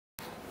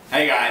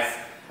Hey guys,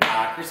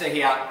 ChrisO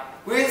here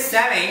with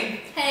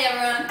Sammy. Hey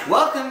everyone.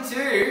 Welcome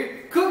to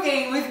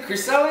Cooking with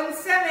ChrisO and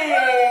Sammy.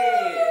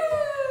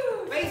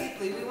 Woo!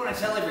 Basically, we want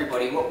to tell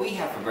everybody what we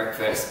have for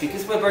breakfast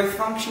because we're both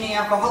functioning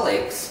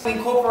alcoholics. We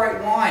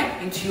incorporate wine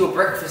into your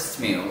breakfast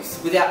meals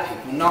without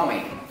people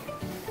knowing.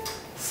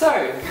 So,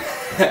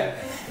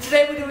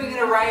 today we're doing an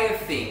array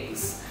of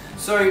things.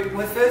 So,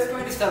 we're first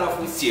going to start off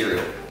with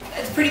cereal.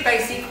 It's pretty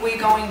basic. We're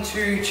going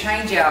to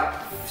change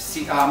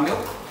our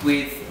milk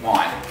with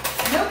wine.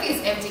 Milk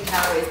is empty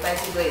calories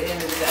basically at the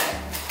end of the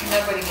day.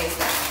 Nobody needs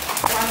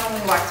that. I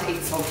normally like to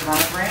eat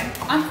Sultana brand.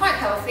 I'm quite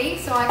healthy,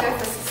 so I go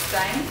for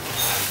sustain.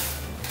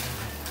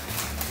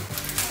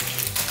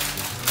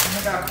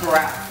 I'm gonna go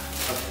crap.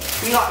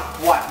 We like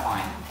white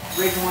wine.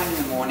 Red wine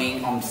in the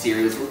morning on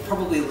cereals was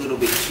probably a little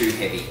bit too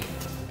heavy.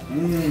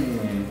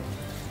 Mmm.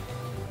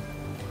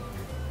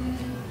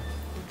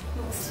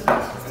 Looks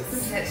delicious,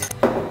 isn't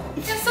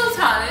it? Yeah,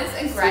 sultanas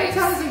and grapes.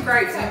 Sultanas and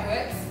grapes. That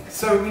works.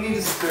 So we need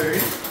a spoon.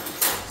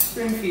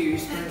 Spoon for you,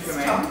 spoon for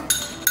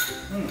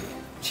me.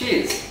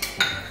 Cheers.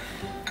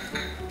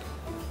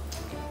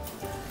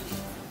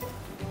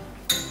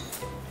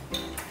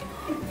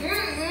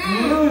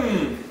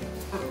 Mmm.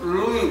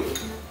 Really.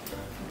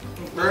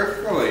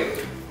 Very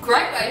silly.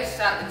 Great way to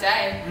start the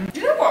day. Do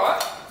you know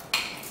what?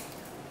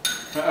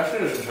 I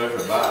should have just tried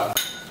for bad.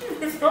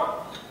 It's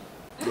not.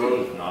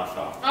 Really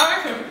nicer.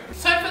 I reckon.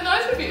 So for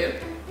those of you,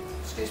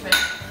 excuse me,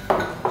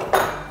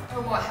 who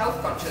are more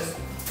health conscious,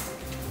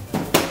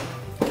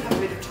 have a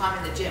bit of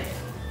time in the gym,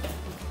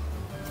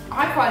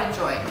 I quite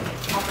enjoy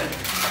often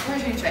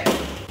protein shake.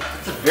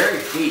 It's a very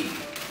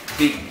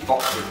big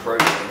box of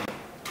protein.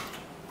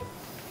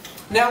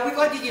 Now we'd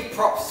like to give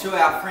props to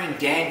our friend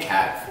Dan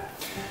Cav,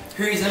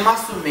 who's a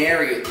muscle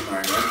Mary at the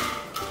moment,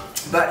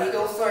 but he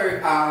also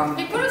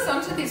He put us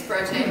onto this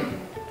protein,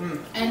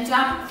 and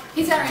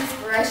he's our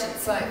inspiration.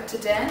 So to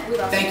Dan, we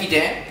love Thank him. you,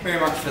 Dan, very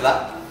much for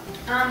that.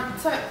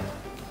 So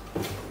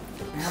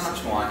How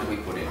much wine do we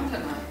put in? I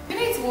don't know. Who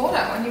needs water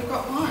when you've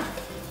got wine?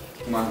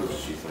 Might as well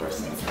just use the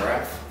rest of the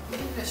carafe.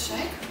 Give it a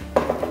shake.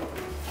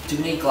 Do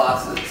we need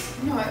glasses?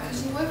 No,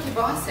 because you work your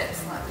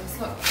biceps like this.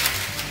 Look.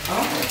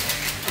 Oh.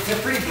 It's a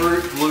pretty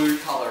blue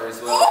colour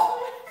as well.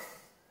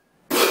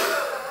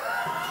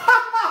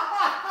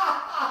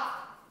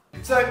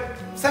 So,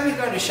 Sammy's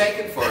going to shake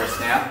it for us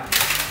now.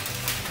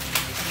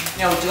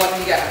 Now, would you like me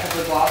to get a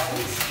couple of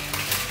glasses?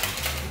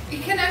 You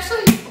can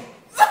actually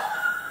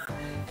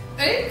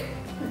eat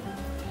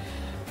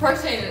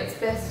protein at its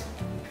best.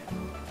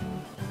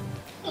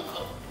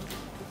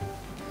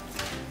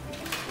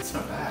 It's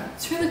not bad.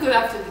 It's really good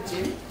after the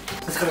gym.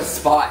 It's got a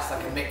spice,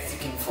 like a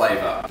Mexican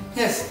flavour.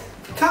 Yes,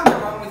 can't go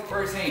wrong with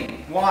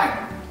protein.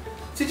 Wine.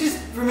 So just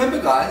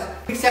remember guys,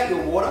 mix out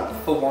your water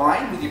for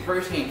wine with your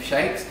protein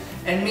shakes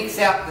and mix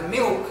out the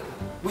milk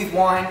with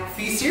wine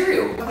for your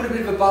cereal. I've got a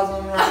bit of a buzz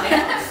on right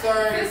now, so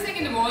First thing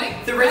in the morning.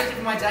 the rest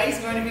of my day is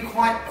going to be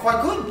quite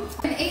good.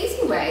 An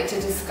easy way to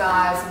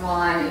disguise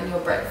wine in your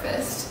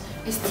breakfast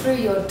is through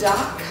your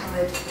dark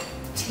coloured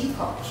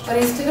teapot. But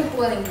instead of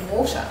boiling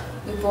water,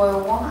 we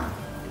boil wine.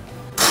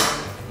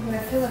 I'm going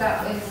to fill it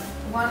up with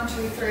 1,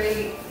 2, 3,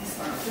 this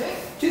one too.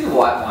 Do the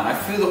white wine. I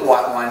feel that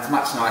white wine's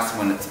much nicer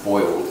when it's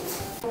boiled.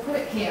 We'll put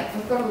it here,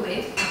 we've got a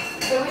lid.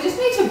 So we just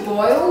need to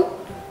boil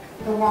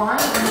the wine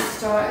on the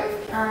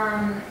stove.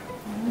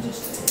 Let me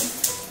just do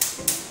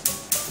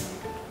this.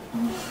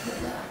 I'll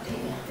put that up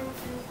here.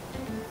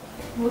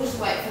 We'll just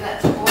wait for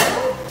that to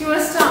boil. Do you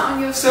want to start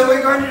on your... So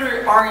we're going to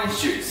do orange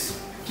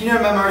juice. You know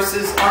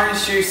mimosas,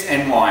 orange juice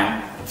and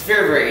wine. It's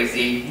very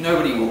easy.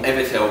 Nobody will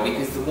ever tell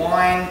because the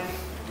wine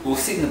will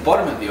sit in the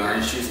bottom of the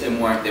orange juice and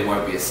there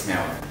won't be a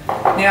smell.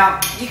 Now,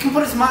 you can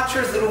put as much or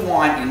as little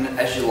wine in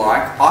as you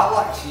like. I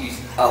like to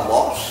use a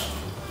lot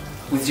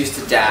with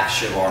just a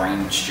dash of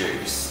orange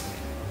juice.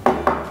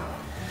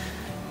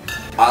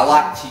 I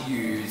like to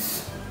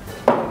use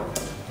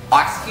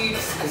ice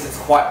cubes because it's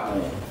quite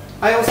warm.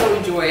 I also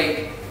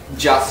enjoy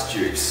just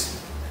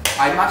juice.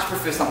 I much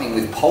prefer something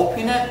with pulp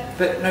in it,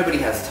 but nobody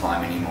has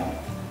time anymore.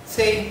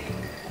 See,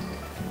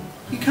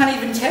 you can't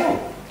even tell.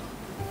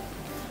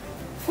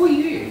 For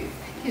you.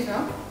 You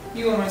know,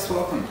 You are most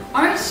welcome.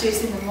 orange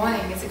juice in the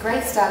morning is a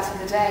great start to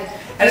the day.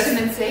 And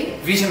Vitamin C.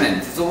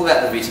 Vitamins. It's all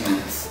about the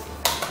vitamins.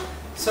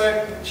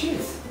 So,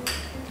 cheers.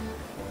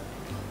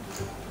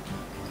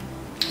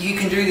 You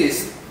can do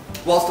this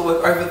whilst I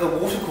work over the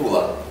water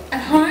cooler.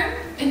 At home,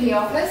 in the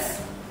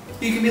office,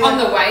 You can be on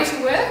like, the way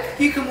to work.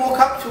 you can walk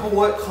up to a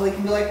work colleague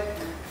and be like,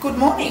 good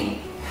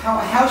morning.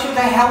 How's your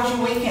day? How's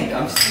your weekend?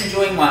 I'm just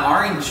enjoying my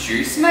orange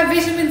juice. My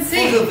vitamin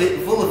C.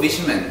 Full of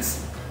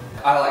vitamins.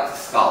 I like to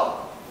sculpt.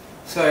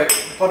 So,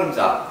 bottoms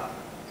up.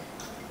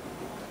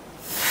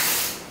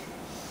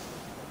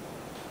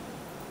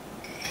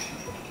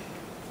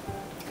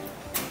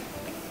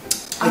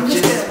 I'm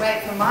just going to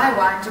wait for my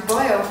wine to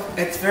boil.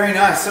 It's very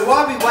nice. So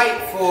while we wait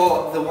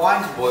for the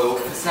wine to boil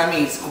for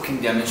Sammy's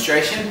cooking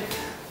demonstration,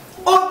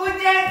 awkward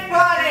dance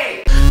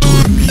party!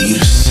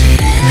 Dormirse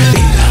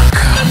en la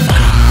cama,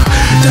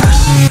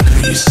 darse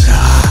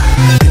prisa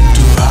en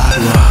tu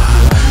alma,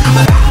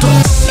 un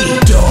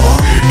ratoncito.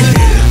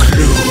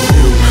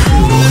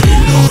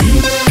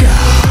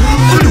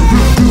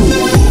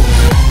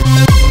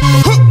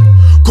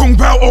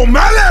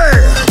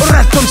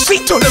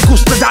 Jovencito le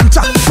gusta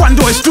danza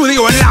cuando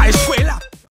estudio en la escuela.